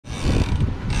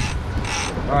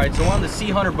All right, so on the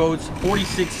SeaHunter boats,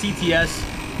 46 CTS,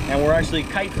 and we're actually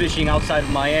kite fishing outside of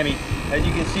Miami. As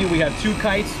you can see, we have 2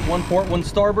 kites, one port, one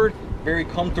starboard. Very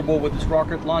comfortable with this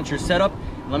rocket launcher setup.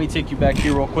 Let me take you back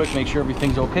here real quick, make sure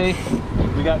everything's okay.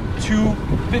 We got 2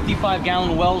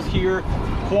 55-gallon wells here,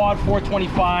 quad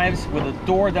 425s with a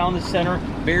door down the center.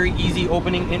 Very easy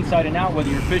opening inside and out, whether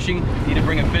you're fishing, you need to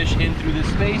bring a fish in through this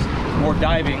space, or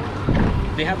diving.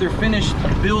 They have their finished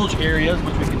bilge areas,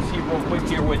 which we can see real quick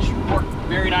here, which work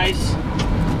very nice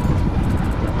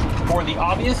for the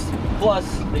obvious. Plus,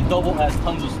 they double as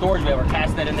tons of storage. We have our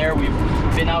cast net in there. We've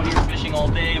been out here fishing all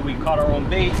day. We caught our own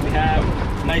bait. We have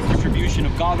a nice distribution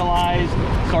of goggle eyes,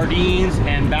 sardines,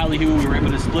 and ballyhoo. We were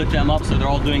able to split them up, so they're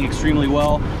all doing extremely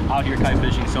well out here kite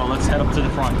fishing. So let's head up to the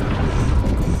front.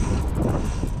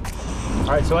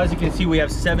 All right, so as you can see, we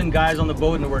have 7 guys on the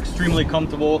boat, and we're extremely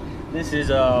comfortable. This is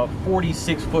a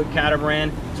 46-foot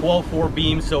catamaran, 12-4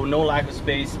 beams, so no lack of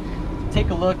space.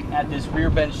 Take a look at this rear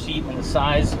bench seat and the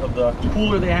size of the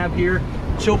cooler they have here.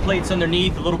 Chill plates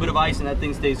underneath, a little bit of ice, and that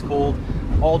thing stays cold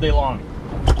all day long.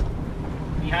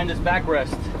 Behind this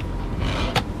backrest,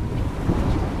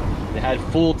 they had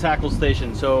full tackle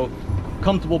station, so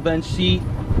comfortable bench seat,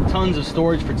 tons of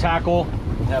storage for tackle.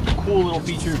 They have cool little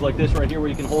features like this right here where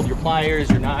you can hold your pliers,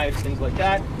 your knives, things like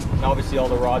that. And obviously all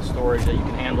the rod storage that you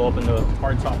can handle up in the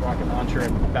hardtop rocket launcher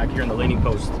and back here in the leaning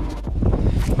post.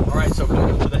 All right, so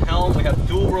coming up to the helm, we have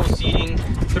dual row seating,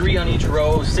 3 on each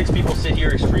row, 6 people sit here,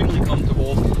 extremely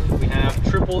comfortable. We have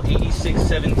triple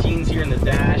 8617s here in the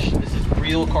dash. This is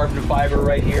real carbon fiber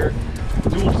right here.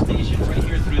 Dual station right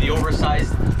here through the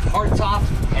oversized hardtop,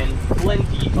 and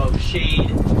plenty of shade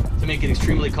to make it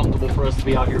extremely comfortable for us to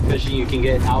be out here fishing. You can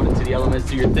get out into the elements,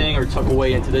 do your thing, or tuck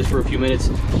away into this for a few minutes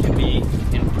and be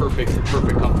in perfect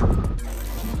comfort.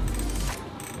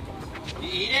 You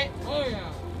eat it? Oh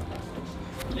yeah.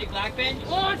 Big blackfin?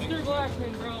 Monster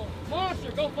blackfin, bro.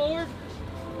 Monster, go forward.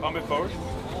 A bit forward.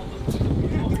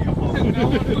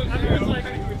 I was like,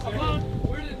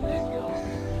 where did this go?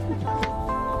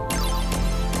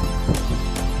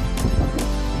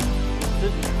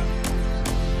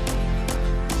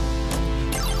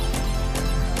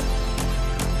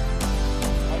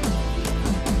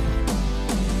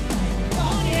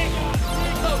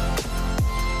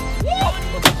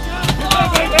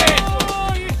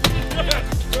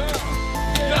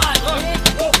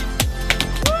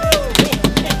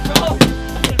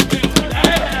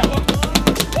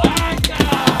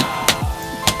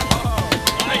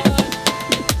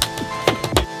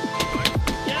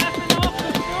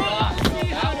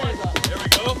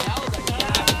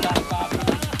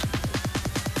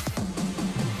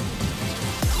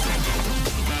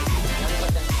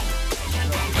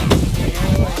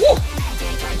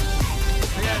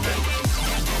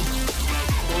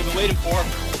 Waiting for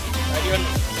right here on the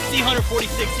SeaHunter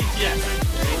 46 CTS.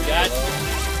 Guys,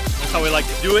 that's how we like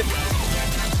to do it.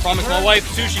 Promised my wife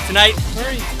sushi tonight.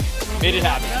 Made it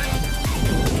happen.